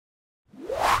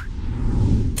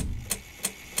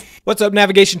What's up,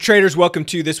 navigation traders? Welcome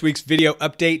to this week's video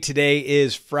update. Today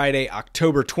is Friday,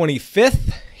 October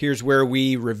 25th. Here's where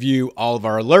we review all of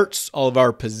our alerts, all of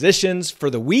our positions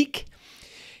for the week.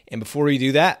 And before we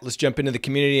do that, let's jump into the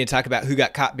community and talk about who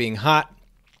got caught being hot.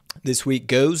 This week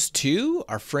goes to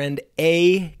our friend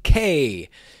AK.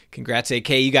 Congrats, AK.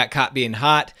 You got caught being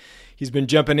hot. He's been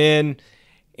jumping in,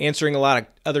 answering a lot of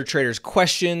other traders'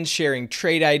 questions, sharing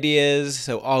trade ideas,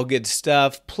 so all good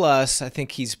stuff. Plus, I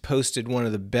think he's posted one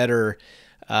of the better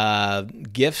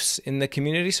gifts in the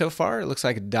community so far. It looks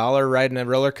like $1 riding a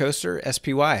roller coaster.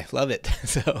 SPY, love it.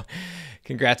 So,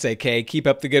 congrats, AK. Keep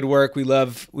up the good work. We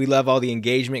love all the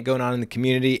engagement going on in the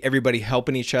community. Everybody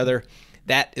helping each other.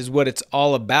 That is what it's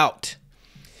all about.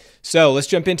 So let's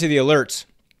jump into the alerts,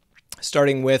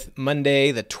 starting with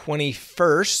Monday the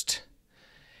 21st.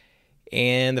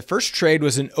 And the first trade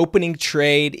was an opening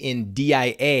trade in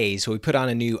DIA. So we put on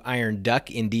a new iron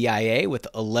duck in DIA with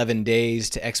 11 days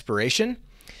to expiration.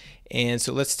 And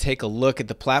so let's take a look at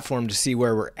the platform to see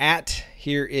where we're at.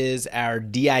 Here is our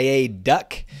DIA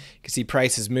duck. You can see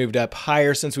price has moved up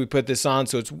higher since we put this on,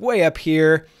 so it's way up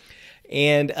here.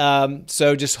 And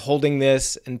so just holding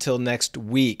this until next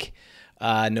week,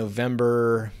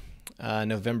 November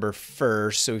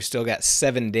 1st. So we've still got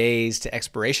 7 days to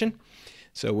expiration.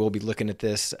 So we'll be looking at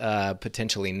this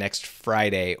potentially next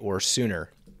Friday or sooner.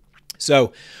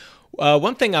 So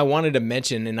one thing I wanted to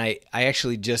mention, and I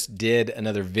actually just did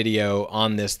another video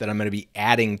on this that I'm going to be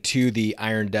adding to the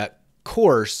Iron Duck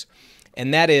course,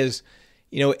 and that is,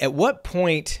 at what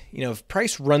point, if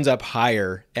price runs up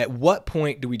higher, at what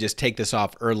point do we just take this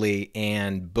off early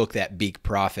and book that beak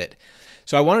profit?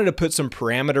 So I wanted to put some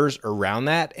parameters around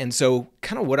that. And so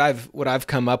kind of what I've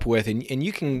come up with, and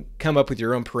you can come up with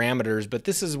your own parameters, but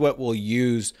this is what we'll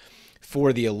use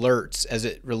for the alerts as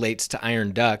it relates to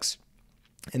iron ducks.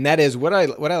 And that is what I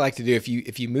like to do.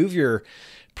 If you move your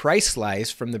price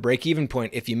slice from the break-even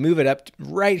point, if you move it up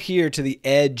right here to the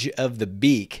edge of the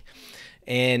beak,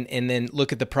 and then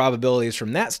look at the probabilities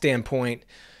from that standpoint,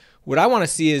 what I want to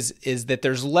see is that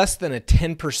there's less than a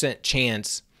 10%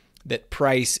 chance that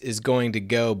price is going to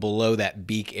go below that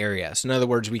beak area. So in other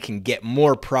words, we can get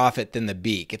more profit than the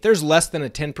beak. If there's less than a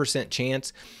 10%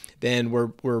 chance, then we're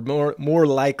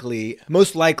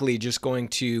most likely just going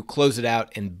to close it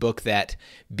out and book that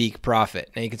beak profit.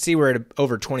 Now you can see we're at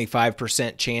over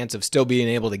 25% chance of still being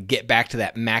able to get back to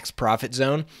that max profit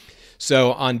zone.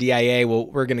 So on DIA,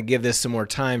 we're going to give this some more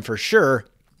time for sure.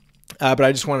 But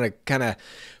I just want to kind of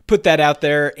put that out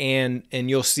there, and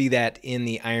you'll see that in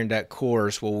the Iron Duck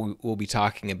course. We'll be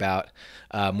talking about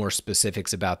more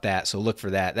specifics about that. So look for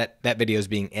that. That video is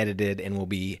being edited and will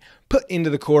be put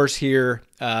into the course here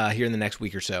in the next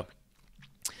week or so.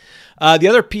 The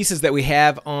other pieces that we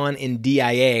have on in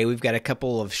DIA, we've got a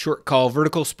couple of short call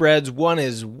vertical spreads. One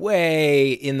is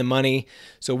way in the money,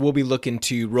 so we'll be looking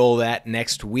to roll that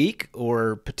next week,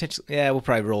 or potentially, yeah, we'll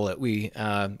probably roll it.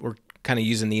 We're kind of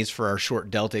using these for our short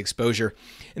delta exposure.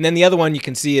 And then the other one you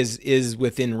can see is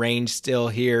within range still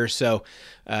here, so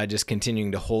just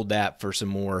continuing to hold that for some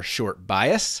more short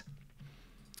bias.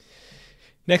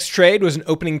 Next trade was an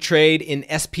opening trade in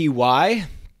SPY.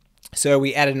 So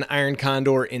we added an iron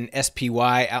condor in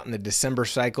SPY out in the December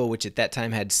cycle, which at that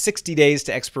time had 60 days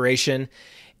to expiration.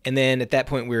 And then at that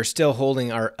point, we were still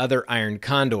holding our other iron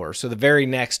condor. So the very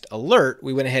next alert,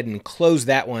 we went ahead and closed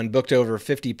that one, booked over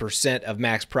 50% of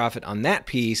max profit on that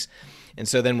piece. And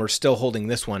so then we're still holding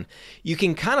this one. You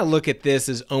can kind of look at this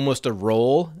as almost a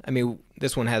roll. I mean,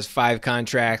 this one has 5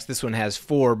 contracts, this one has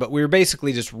 4, but we were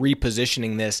basically just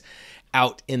repositioning this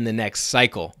out in the next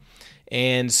cycle.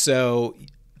 And so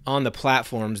on the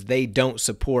platforms, they don't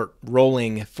support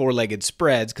rolling 4-legged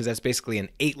spreads because that's basically an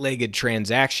 8-legged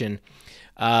transaction.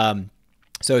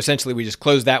 So essentially we just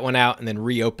closed that one out and then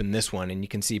reopened this one, and you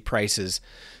can see prices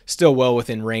still well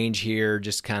within range here,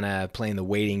 just kind of playing the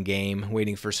waiting game,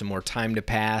 waiting for some more time to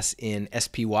pass in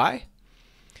SPY.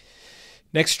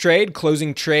 Next trade,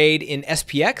 closing trade in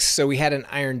SPX. So we had an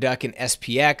iron duck in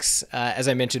SPX. As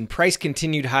I mentioned, price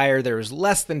continued higher. There was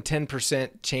less than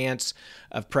 10% chance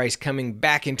of price coming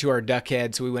back into our duck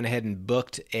head, so we went ahead and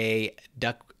booked a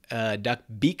duck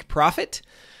beak profit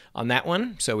on that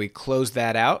one. So we closed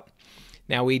that out.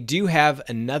 Now we do have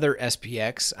another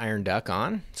SPX iron duck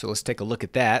on, so let's take a look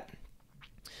at that.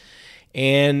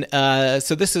 And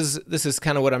so this is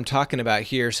kind of what I'm talking about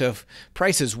here. So if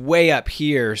price is way up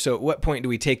here, so at what point do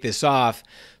we take this off?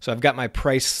 So I've got my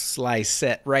price slice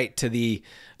set right to the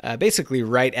basically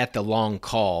right at the long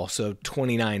call. So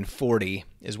 29.40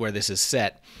 is where this is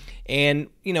set. And,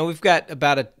 you know, we've got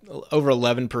about over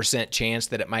 11% chance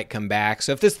that it might come back.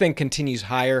 So if this thing continues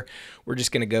higher, we're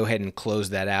just going to go ahead and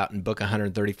close that out and book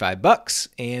 135 bucks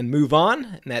and move on.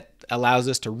 And that allows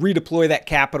us to redeploy that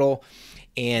capital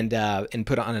and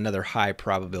put on another high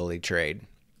probability trade.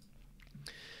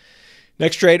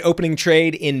 Next trade, opening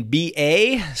trade in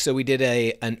BA. So we did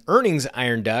an earnings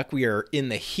iron duck. We are in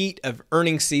the heat of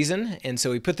earnings season, and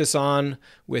so we put this on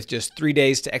with just 3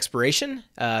 days to expiration.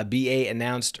 BA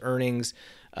announced earnings.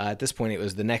 At this point, it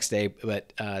was the next day,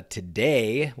 but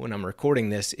today, when I'm recording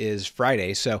this, is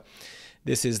Friday. So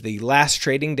this is the last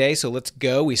trading day, so let's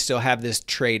go. We still have this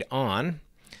trade on.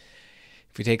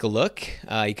 If we take a look,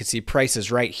 you can see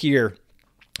prices right here.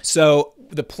 So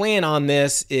the plan on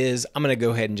this is I'm going to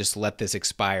go ahead and just let this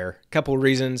expire. A couple of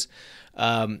reasons.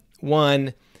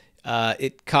 One,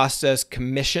 it costs us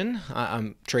commission.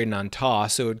 I'm trading on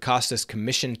toss, so it would cost us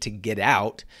commission to get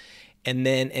out. And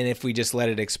if we just let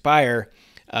it expire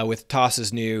with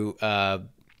toss's new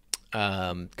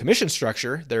commission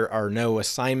structure, there are no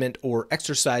assignment or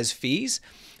exercise fees.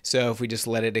 So if we just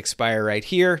let it expire right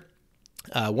here,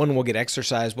 one will get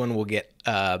exercised, one will get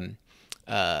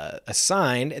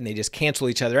assigned, and they just cancel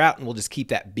each other out, and we'll just keep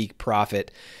that beak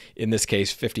profit, in this case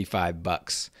 55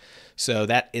 bucks. So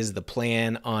that is the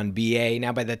plan on BA.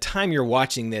 Now by the time you're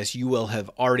watching this, you will have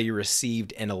already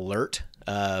received an alert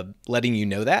letting you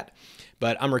know that,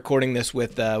 but I'm recording this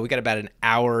with we got about an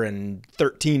hour and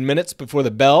 13 minutes before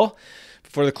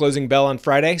the closing bell on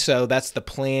Friday. So that's the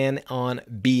plan on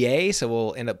BA. So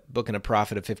we'll end up booking a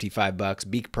profit of 55 bucks,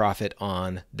 beak profit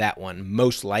on that one,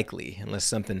 most likely, unless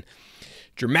something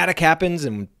dramatic happens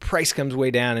and price comes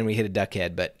way down and we hit a duck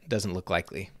head, but doesn't look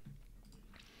likely.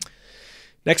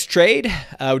 Next trade,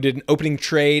 we did an opening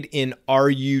trade in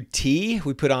RUT.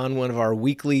 We put on one of our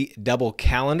weekly double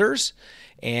calendars,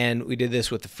 and we did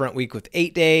this with the front week with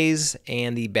 8 days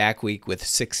and the back week with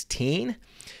 16.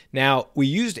 Now, we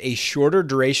used a shorter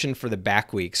duration for the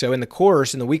back week. So in the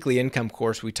course, in the weekly income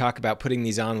course, we talk about putting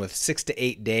these on with 6 to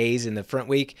 8 days in the front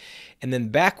week, and then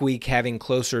back week having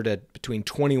closer to between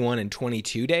 21 and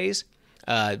 22 days,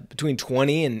 between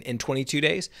 20 and 22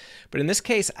 days. But in this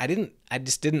case, I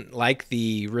just didn't like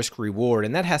the risk reward,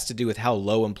 and that has to do with how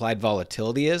low implied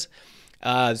volatility is.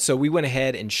 So we went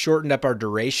ahead and shortened up our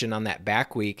duration on that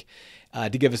back week to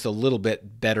give us a little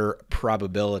bit better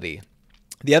probability.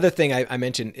 The other thing I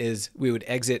mentioned is we would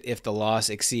exit if the loss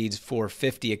exceeds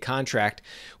 450 a contract,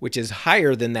 which is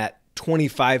higher than that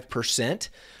 25%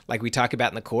 like we talk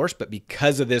about in the course, but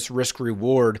because of this risk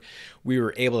reward, we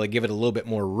were able to give it a little bit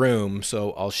more room.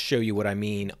 So I'll show you what I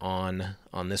mean on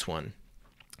this one.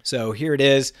 So here it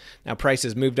is. Now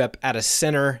prices moved up out of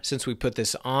center since we put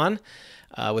this on,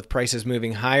 with prices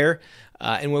moving higher.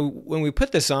 And when we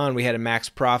put this on, we had a max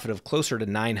profit of closer to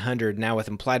 900. Now with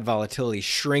implied volatility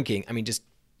shrinking, I mean, just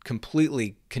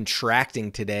completely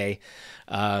contracting today.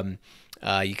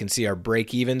 You can see our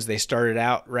break evens. They started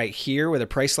out right here where the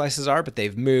price slices are, but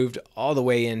they've moved all the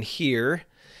way in here,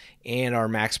 and our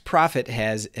max profit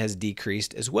has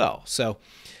decreased as well. So,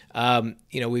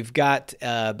 you know, we've got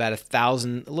about about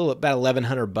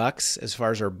 1,100 bucks as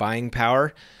far as our buying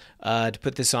power to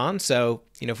put this on. So,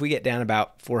 you know, if we get down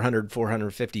about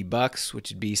 450 bucks,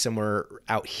 which would be somewhere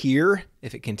out here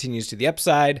if it continues to the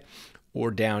upside, or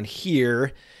down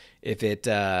here if it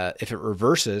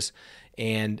reverses.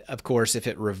 And of course, if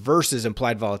it reverses,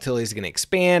 implied volatility is going to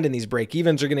expand, and these break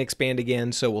evens are going to expand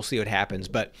again. So we'll see what happens.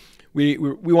 But we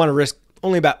want to risk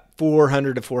only about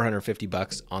 400 to 450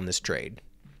 bucks on this trade.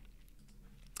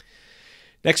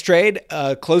 Next trade,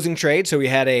 closing trade. So we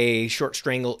had a short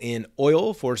strangle in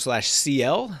oil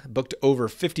 /CL, booked over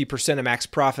 50% of max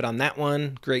profit on that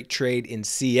one. Great trade in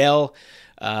CL.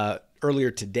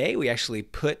 Earlier today, we actually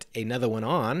put another one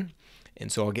on,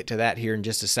 and so I'll get to that here in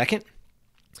just a second.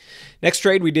 Next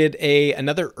trade, we did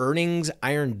another earnings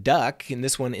iron duck, and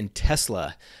this one in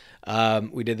Tesla.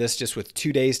 We did this just with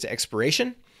 2 days to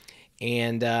expiration,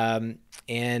 and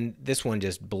this one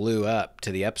just blew up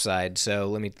to the upside.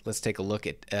 So let's take a look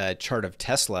at a chart of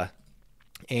Tesla.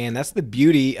 And that's the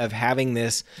beauty of having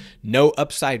this no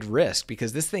upside risk,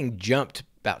 because this thing jumped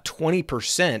about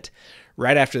 20%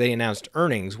 right after they announced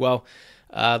earnings. Well,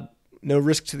 no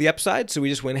risk to the upside, so we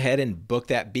just went ahead and booked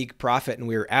that beak profit, and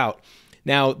we were out.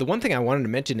 Now, the one thing I wanted to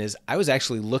mention is I was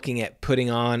actually looking at putting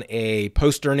on a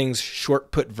post-earnings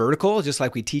short put vertical, just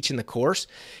like we teach in the course.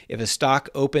 If a stock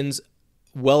opens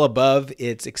well above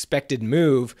its expected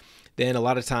move, then a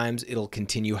lot of times it'll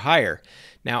continue higher.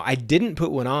 Now, I didn't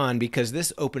put one on because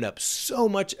this opened up so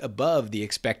much above the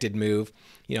expected move.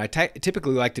 You know, I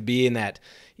typically like to be in that,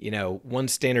 you know, 1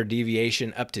 standard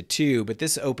deviation up to 2, but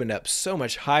this opened up so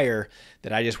much higher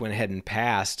that I just went ahead and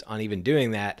passed on even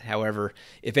doing that. However,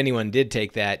 if anyone did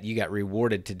take that, you got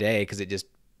rewarded today because it just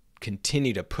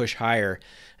continued to push higher.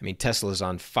 I mean, Tesla's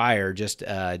on fire just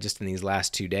in these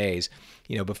last 2 days.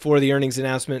 You know, before the earnings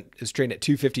announcement, it was trading at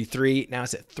 253. Now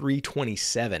it's at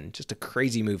 327. Just a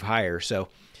crazy move higher. So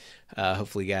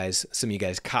hopefully, some of you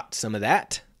guys caught some of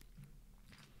that.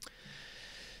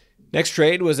 Next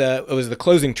trade was the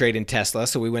closing trade in Tesla.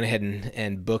 So we went ahead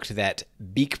and booked that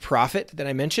beak profit that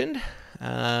I mentioned.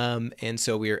 And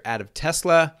so we are out of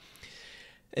Tesla.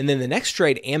 And then the next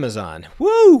trade, Amazon.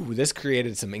 Woo! This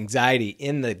created some anxiety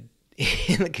in the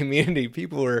community.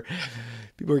 People were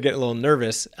getting a little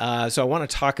nervous. So I want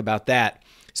to talk about that.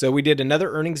 So we did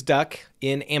another earnings duck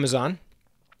in Amazon,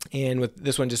 and with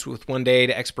this one just with 1 day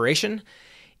to expiration.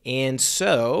 And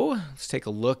so let's take a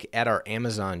look at our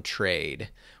Amazon trade.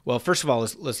 Well, first of all,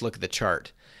 let's look at the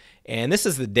chart. And this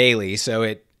is the daily. So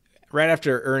it right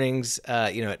after earnings,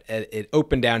 you know, it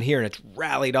opened down here and it's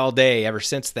rallied all day ever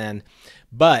since then.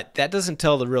 But that doesn't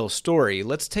tell the real story.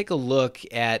 Let's take a look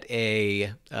at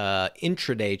a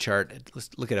intraday chart. Let's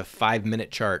look at a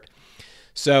 5-minute chart.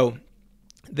 So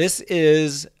this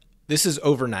is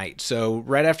overnight. So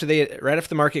right after the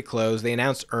market closed, they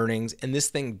announced earnings, and this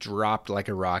thing dropped like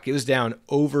a rock. It was down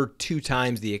over 2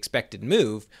 times the expected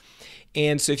move.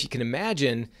 And so if you can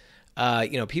imagine,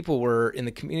 you know, people were in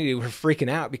the community were freaking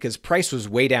out because price was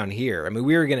way down here. I mean,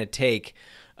 we were going to take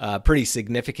pretty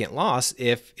significant loss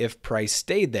if price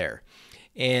stayed there.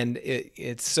 And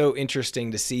it's so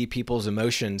interesting to see people's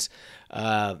emotions.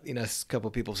 You know, a couple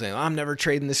of people saying, oh, I'm never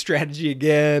trading this strategy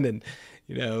again. And,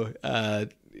 you know,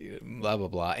 blah, blah,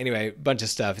 blah. Anyway, a bunch of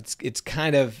stuff. It's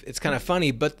kind of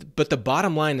funny, but the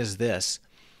bottom line is this.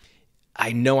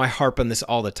 I know I harp on this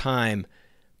all the time,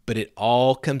 but it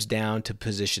all comes down to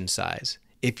position size.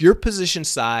 If your position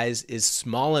size is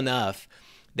small enough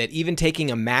that even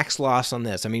taking a max loss on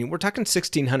this, I mean, we're talking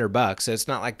 $1,600, so it's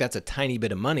not like that's a tiny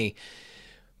bit of money.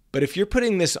 But if you're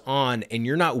putting this on and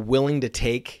you're not willing to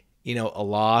take, you know, a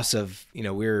loss of, you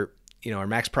know, our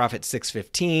max profit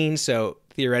 $615, so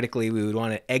theoretically we would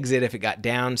want to exit if it got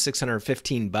down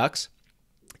 $615.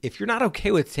 If you're not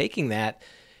okay with taking that,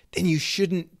 then you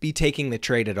shouldn't be taking the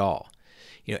trade at all.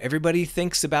 You know, everybody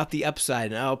thinks about the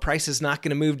upside and, oh, price is not going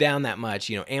to move down that much.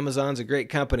 You know, Amazon's a great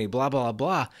company, blah, blah,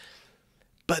 blah.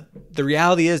 But the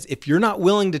reality is, if you're not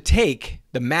willing to take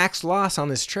the max loss on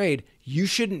this trade, you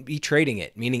shouldn't be trading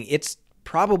it, meaning it's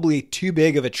probably too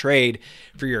big of a trade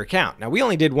for your account. Now, we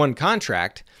only did 1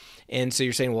 contract, and so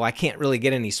you're saying, well, I can't really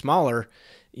get any smaller,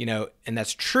 you know, and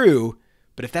that's true.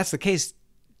 But if that's the case,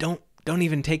 don't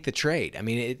even take the trade. I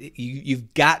mean,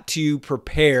 you've got to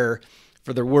prepare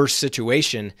for the worst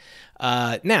situation.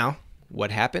 Now,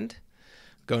 what happened?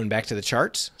 Going back to the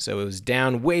charts. So it was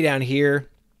down, way down here.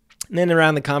 And then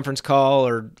around the conference call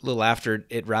or a little after,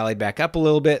 it rallied back up a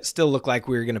little bit. Still looked like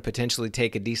we were going to potentially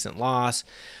take a decent loss.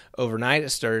 Overnight, it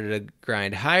started to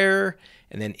grind higher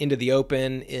and then into the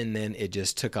open, and then it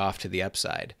just took off to the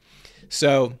upside.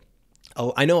 So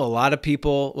I know a lot of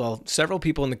people, well, several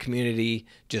people in the community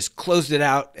just closed it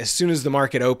out as soon as the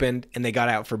market opened, and they got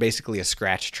out for basically a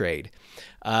scratch trade.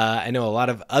 I know a lot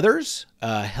of others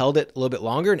held it a little bit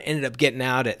longer and ended up getting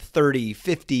out at 30,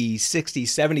 50, 60,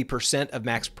 70% of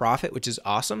max profit, which is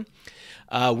awesome.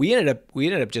 We ended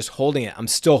up just holding it. I'm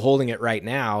still holding it right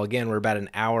now. Again, we're about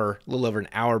a little over an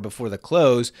hour before the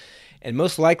close, and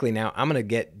most likely now I'm going to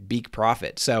get beak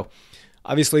profit. So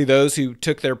obviously those who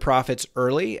took their profits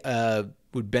early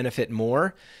would benefit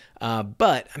more.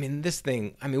 But I mean, this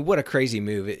thing, I mean, what a crazy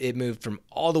move. It moved from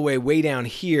all the way down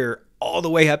here all the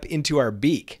way up into our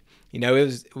beak. You know,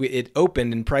 it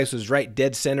opened and price was right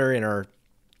dead center in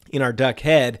our duck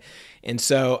head. And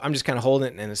so I'm just kind of holding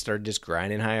it, and it started just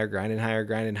grinding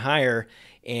higher,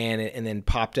 and then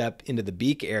popped up into the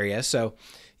beak area. So,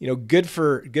 you know, good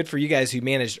for you guys who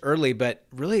managed early, but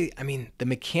really, I mean, the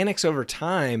mechanics over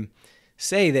time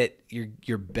say that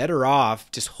you're better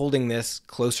off just holding this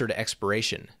closer to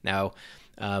expiration. Now,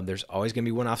 there's always going to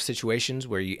be one-off situations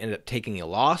where you end up taking a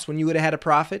loss when you would have had a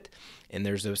profit, and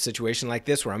there's a situation like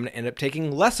this where I'm going to end up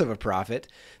taking less of a profit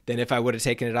than if I would have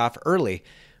taken it off early.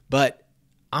 But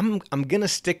I'm going to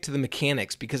stick to the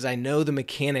mechanics because I know the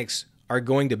mechanics are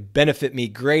going to benefit me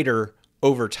greater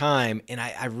over time, and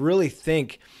I really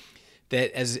think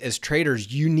that as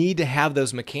traders, you need to have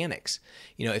those mechanics.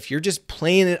 You know, if you're just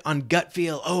playing it on gut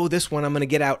feel, oh, this one I'm going to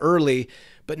get out early,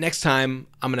 but next time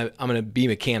I'm going to be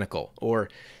mechanical, or,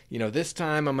 you know, this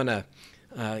time I'm going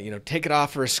to, take it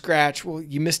off for a scratch. Well,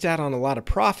 you missed out on a lot of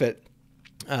profit,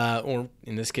 or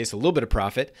in this case, a little bit of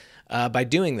profit, by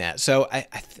doing that. So I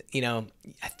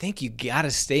think you got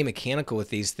to stay mechanical with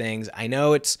these things. I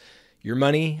know it's your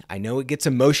money. I know it gets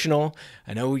emotional.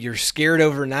 I know you're scared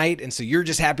overnight, and so you're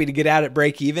just happy to get out at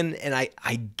break even, and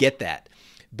I get that.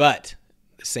 But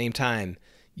at the same time,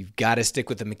 you've got to stick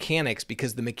with the mechanics,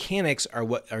 because the mechanics are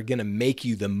what are going to make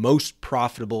you the most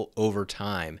profitable over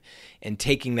time and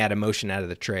taking that emotion out of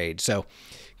the trade. So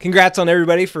congrats on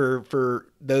everybody for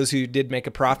those who did make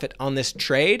a profit on this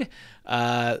trade.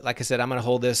 Like I said, I'm going to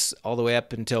hold this all the way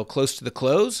up until close to the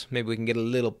close. Maybe we can get a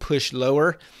little push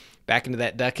lower back into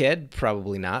that duck head.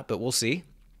 Probably not, but we'll see.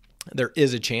 There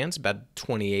is a chance, about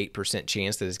 28%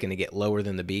 chance, that it's going to get lower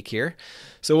than the beak here.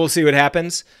 So we'll see what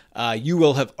happens. You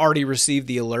will have already received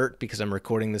the alert because I'm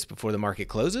recording this before the market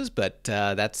closes, but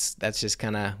that's just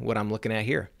kind of what I'm looking at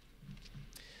here.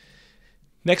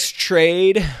 Next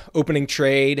trade, opening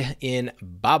trade in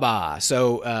Baba.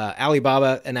 So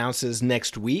Alibaba announces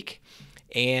next week,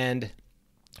 and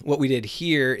what we did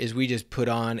here is we just put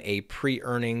on a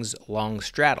pre-earnings long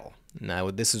straddle.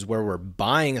 Now, this is where we're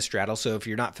buying a straddle. So if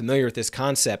you're not familiar with this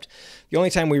concept, the only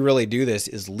time we really do this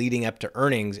is leading up to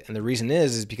earnings. And the reason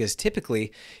is because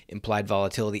typically implied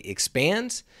volatility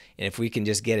expands. And if we can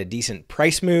just get a decent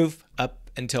price move up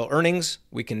until earnings,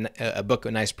 we can book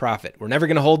a nice profit. We're never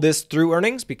going to hold this through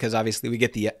earnings because obviously we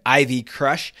get the IV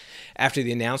crush after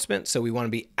the announcement. So we want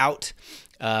to be out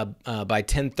by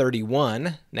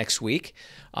 10/31 next week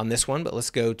on this one. But let's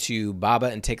go to Baba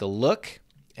and take a look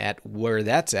at where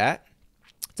that's at.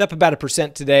 It's up about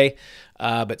 1% today,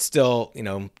 but still,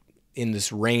 in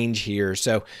this range here.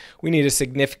 So we need a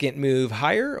significant move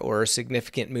higher or a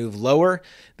significant move lower.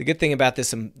 The good thing about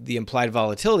this, the implied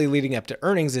volatility leading up to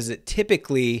earnings, is it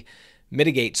typically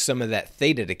mitigates some of that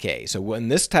theta decay. So in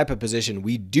this type of position,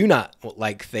 we do not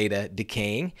like theta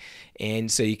decaying. And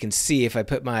so you can see if I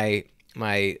put my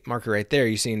marker right there,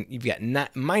 you've got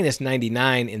minus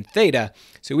 99 in theta.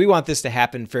 So we want this to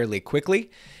happen fairly quickly.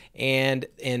 And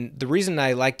the reason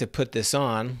I like to put this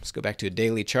on, let's go back to a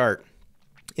daily chart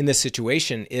in this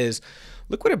situation, is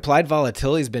look what implied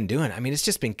volatility has been doing. I mean, it's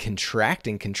just been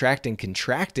contracting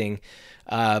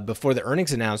before the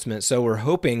earnings announcement. So we're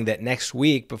hoping that next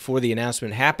week, before the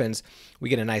announcement happens, we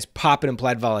get a nice pop in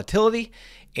implied volatility,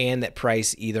 and that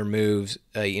price either moves,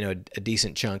 a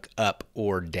decent chunk up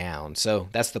or down. So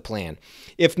that's the plan.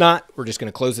 If not, we're just going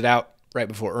to close it out right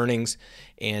before earnings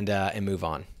and move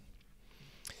on.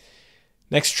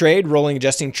 Next trade, rolling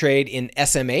adjusting trade in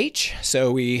SMH.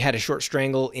 So we had a short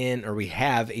strangle we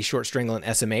have a short strangle in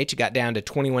SMH. It got down to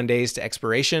 21 days to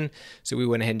expiration. So we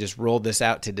went ahead and just rolled this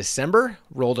out to December,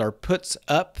 rolled our puts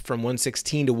up from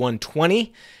 116 to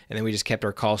 120, and then we just kept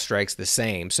our call strikes the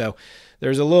same. So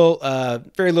there's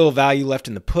very little value left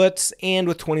in the puts, and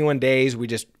with 21 days, we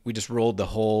just rolled the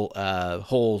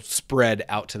whole spread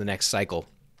out to the next cycle.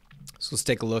 So let's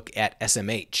take a look at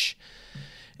SMH.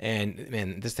 And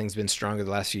man, this thing's been stronger the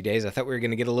last few days. I thought we were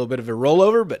going to get a little bit of a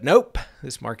rollover, but nope.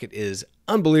 This market is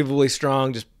unbelievably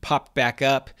strong, just popped back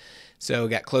up. So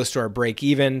got close to our break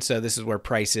even. So this is where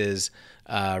price is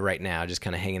right now, just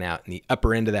kind of hanging out in the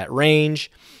upper end of that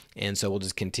range. And so we'll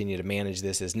just continue to manage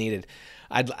this as needed.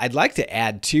 I'd like to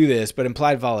add to this, but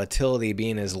implied volatility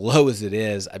being as low as it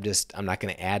is, I'm not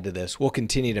going to add to this. We'll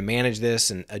continue to manage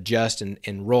this and adjust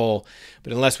and roll.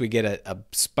 But unless we get a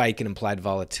spike in implied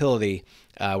volatility,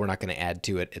 we're not going to add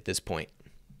to it at this point.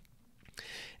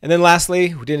 And then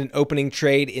lastly, we did an opening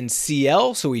trade in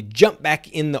CL. So we jumped back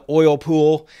in the oil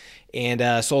pool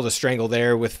and sold a strangle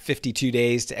there with 52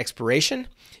 days to expiration.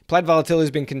 Implied volatility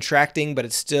has been contracting, but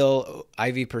it's still,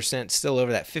 IV percent still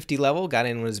over that 50 level. Got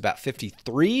in when it was about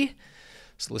 53.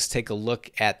 So let's take a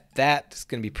look at that. It's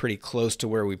going to be pretty close to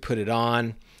where we put it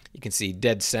on. You can see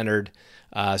dead centered.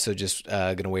 So just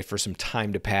going to wait for some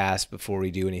time to pass before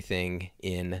we do anything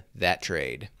in that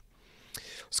trade.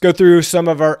 Let's go through some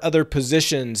of our other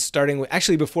positions, starting with,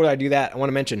 actually before I do that, I want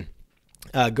to mention,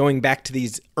 going back to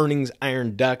these earnings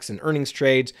iron ducks and earnings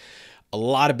trades, a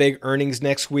lot of big earnings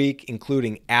next week,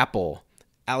 including Apple,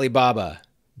 Alibaba,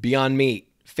 Beyond Meat,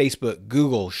 Facebook,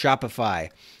 Google, Shopify,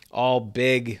 all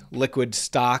big liquid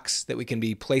stocks that we can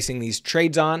be placing these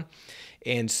trades on.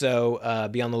 And so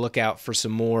be on the lookout for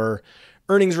some more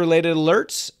earnings related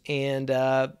alerts, and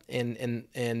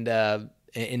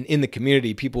in the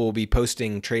community, people will be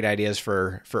posting trade ideas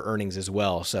for earnings as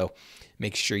well. So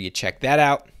make sure you check that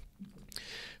out.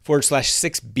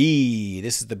 /6B.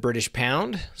 This is the British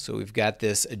pound. So we've got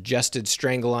this adjusted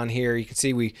strangle on here. You can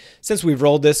see since we've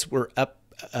rolled this, we're up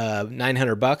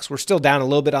 $900. We're still down a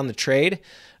little bit on the trade,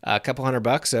 a couple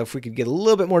 $100. So if we could get a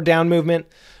little bit more down movement,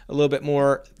 a little bit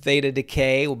more theta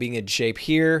decay, we'll be in good shape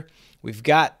here. We've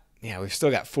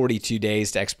still got 42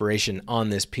 days to expiration on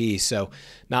this piece. So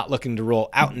not looking to roll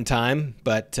out in time,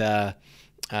 but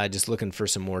just looking for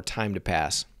some more time to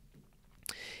pass.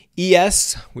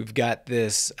 ES, we've got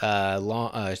this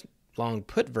long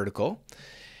put vertical,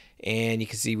 and you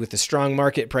can see with the strong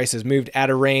market, price has moved out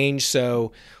of range,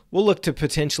 so we'll look to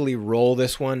potentially roll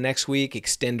this one next week,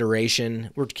 extend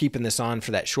duration. We're keeping this on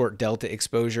for that short delta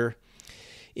exposure.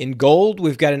 In gold,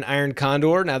 we've got an iron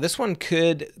condor. Now this one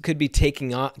could be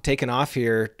taken off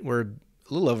here. We're a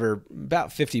little over about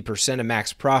 50% of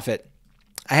max profit.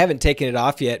 I haven't taken it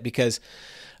off yet because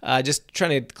just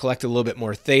trying to collect a little bit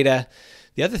more theta.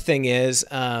 The other thing is,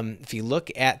 if you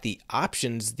look at the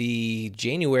options, the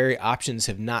January options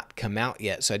have not come out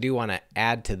yet. So I do want to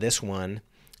add to this one.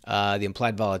 The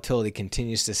implied volatility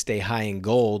continues to stay high in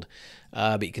gold.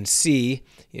 But you can see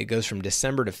it goes from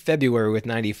December to February with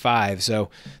 95. So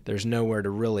there's nowhere to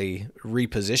really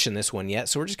reposition this one yet.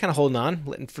 So we're just kind of holding on,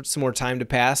 letting for some more time to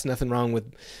pass. Nothing wrong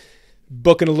with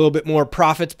booking a little bit more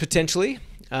profits potentially.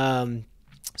 So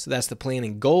that's the plan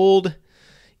in gold.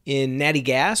 In natty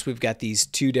gas, we've got these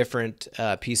two different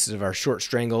pieces of our short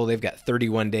strangle. They've got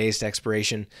 31 days to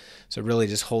expiration. So really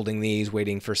just holding these,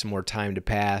 waiting for some more time to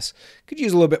pass. Could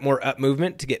use a little bit more up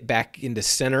movement to get back into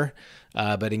center,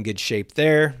 but in good shape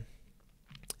there.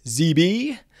 ZB,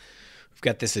 we've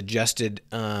got this adjusted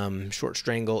short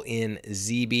strangle in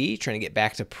ZB, trying to get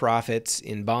back to profits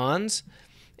in bonds.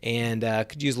 And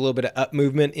could use a little bit of up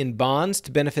movement in bonds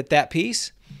to benefit that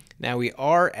piece. Now we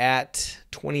are at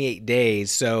 28 days,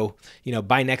 so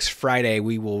by next Friday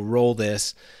we will roll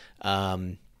this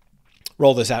out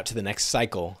to the next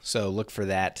cycle. So look for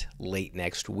that late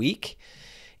next week.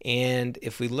 And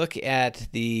if we look at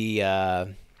the,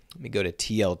 let me go to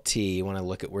TLT. I want to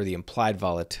look at where the implied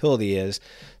volatility is.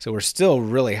 So we're still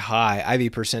really high,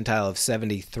 IV percentile of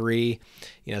 73.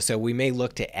 So we may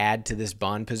look to add to this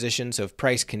bond position. So if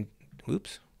price can,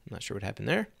 oops, I'm not sure what happened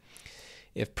there.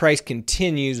 If price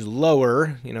continues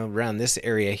lower, around this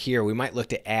area here, we might look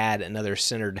to add another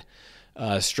centered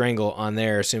strangle on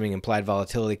there, assuming implied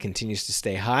volatility continues to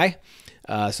stay high.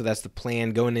 So that's the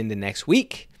plan going into next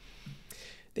week.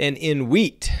 Then in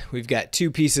wheat, we've got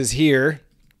two pieces here,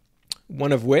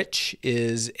 one of which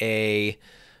is a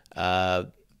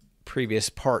previous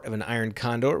part of an iron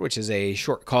condor, which is a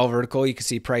short call vertical. You can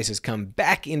see prices come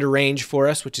back into range for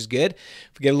us, which is good.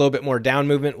 If we get a little bit more down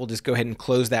movement, we'll just go ahead and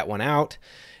close that one out.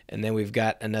 And then we've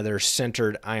got another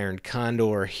centered iron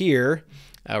condor here,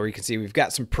 where you can see we've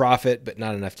got some profit, but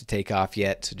not enough to take off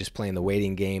yet. So just playing the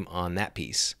waiting game on that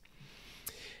piece.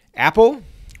 Apple,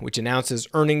 which announces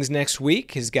earnings next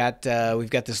week, has got we've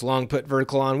got this long put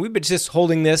vertical on. We've been just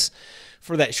holding this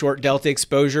for that short delta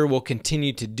exposure. We'll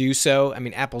continue to do so. I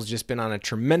mean, Apple's just been on a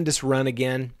tremendous run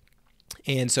again,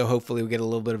 and so hopefully we get a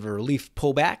little bit of a relief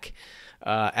pullback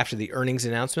after the earnings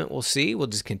announcement. We'll see. We'll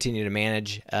just continue to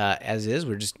manage as is.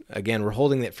 We're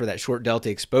holding it for that short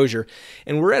delta exposure,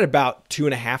 and we're at about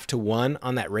 2.5 to 1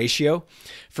 on that ratio.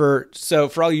 So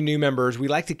for all you new members, we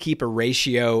like to keep a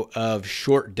ratio of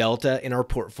short delta in our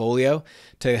portfolio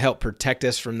to help protect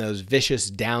us from those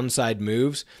vicious downside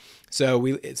moves. So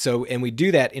we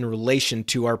do that in relation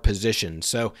to our position.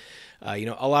 So,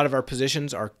 a lot of our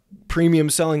positions are premium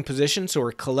selling positions, so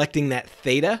we're collecting that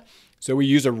theta. So we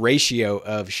use a ratio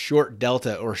of short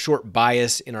delta or short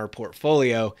bias in our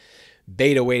portfolio,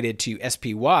 beta weighted to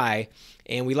SPY,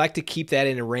 and we like to keep that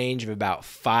in a range of about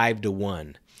 5 to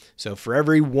 1. So for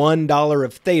every $1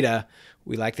 of theta,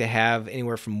 we like to have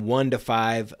anywhere from 1 to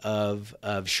 5 of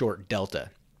short delta.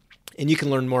 And you can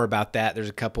learn more about that. There's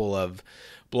a couple of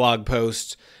blog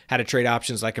posts, how to trade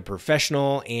options like a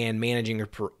professional and managing your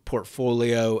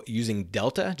portfolio using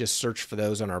Delta. Just search for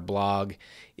those on our blog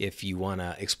if you want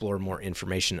to explore more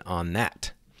information on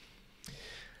that. I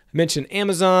mentioned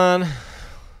Amazon.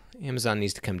 Amazon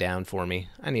needs to come down for me.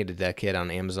 I need a deck hit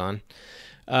on Amazon.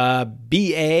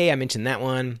 BA, I mentioned that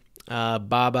one.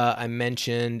 BABA, I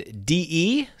mentioned.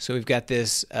 DE, so we've got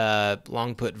this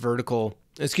long put vertical,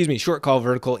 short call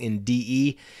vertical in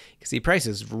DE. You can see price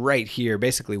is right here,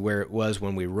 basically where it was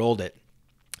when we rolled it.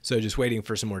 So just waiting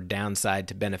for some more downside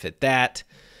to benefit that.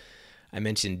 I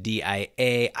mentioned DIA,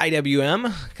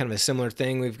 IWM, kind of a similar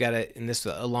thing. We've got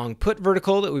a long put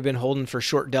vertical that we've been holding for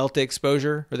short delta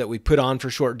exposure, or that we put on for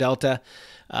short delta.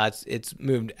 It's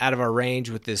moved out of our range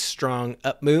with this strong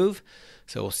up move.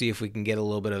 So we'll see if we can get a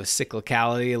little bit of a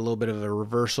cyclicality, a little bit of a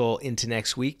reversal into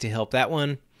next week to help that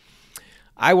one.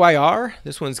 IYR,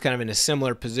 this one's kind of in a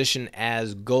similar position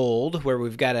as gold, where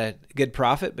we've got a good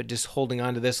profit, but just holding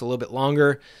on to this a little bit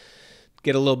longer,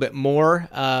 get a little bit more.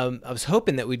 I was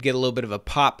hoping that we'd get a little bit of a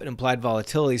pop in implied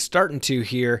volatility starting to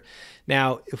here.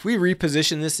 Now, if we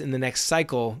reposition this in the next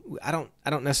cycle, I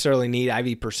don't necessarily need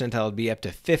IV percentile to be up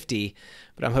to 50,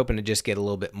 but I'm hoping to just get a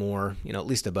little bit more, at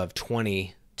least above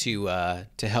 20 to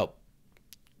help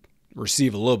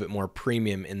receive a little bit more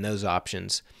premium in those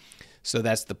options. So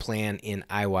that's the plan in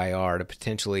IYR, to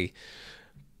potentially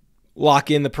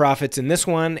lock in the profits in this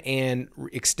one and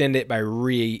extend it by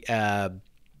re-entering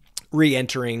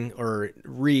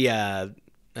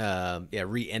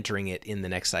it in the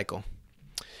next cycle.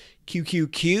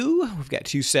 QQQ, we've got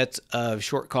two sets of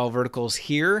short call verticals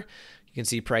here. You can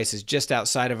see price is just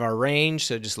outside of our range,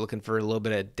 so just looking for a little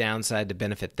bit of downside to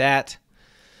benefit that.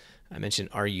 I mentioned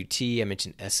RUT, I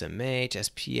mentioned SMH,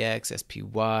 SPX,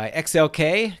 SPY,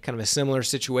 XLK, kind of a similar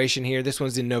situation here. This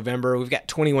one's in November. We've got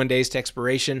 21 days to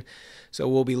expiration, so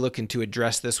we'll be looking to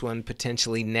address this one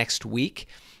potentially next week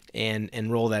and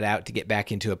roll that out to get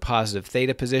back into a positive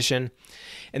theta position.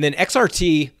 And then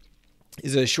XRT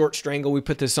is a short strangle. We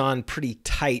put this on pretty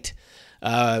tight.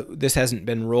 This hasn't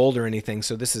been rolled or anything,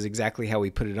 so this is exactly how we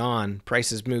put it on.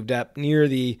 Price has moved up near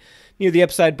the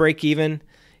upside break even,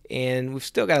 and we've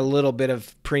still got a little bit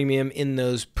of premium in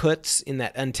those puts in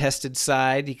that untested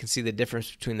side. You can see the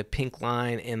difference between the pink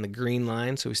line and the green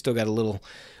line, so we still got a little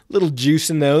juice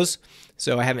in those.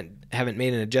 So I haven't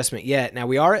made an adjustment yet. Now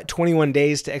we are at 21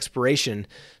 days to expiration,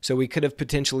 so we could have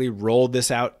potentially rolled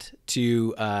this out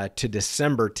to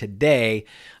December today.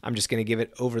 I'm just going to give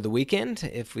it over the weekend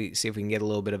if we see if we can get a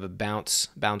little bit of a bounce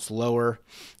lower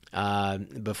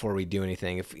before we do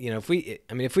anything. If we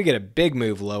get a big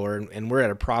move lower and we're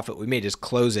at a profit, we may just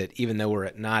close it even though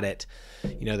we're not at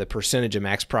the percentage of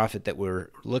max profit that we're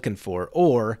looking for,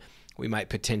 or we might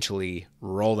potentially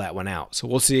roll that one out. So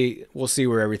we'll see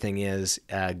where everything is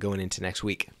going into next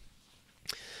week.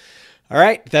 All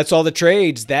right, that's all the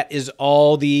trades. Those are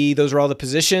all the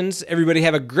positions. Everybody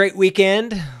have a great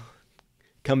weekend.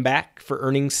 Come back for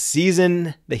earnings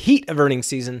season, the heat of earnings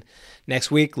season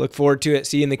next week. Look forward to it.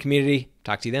 See you in the community.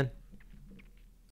 Talk to you then.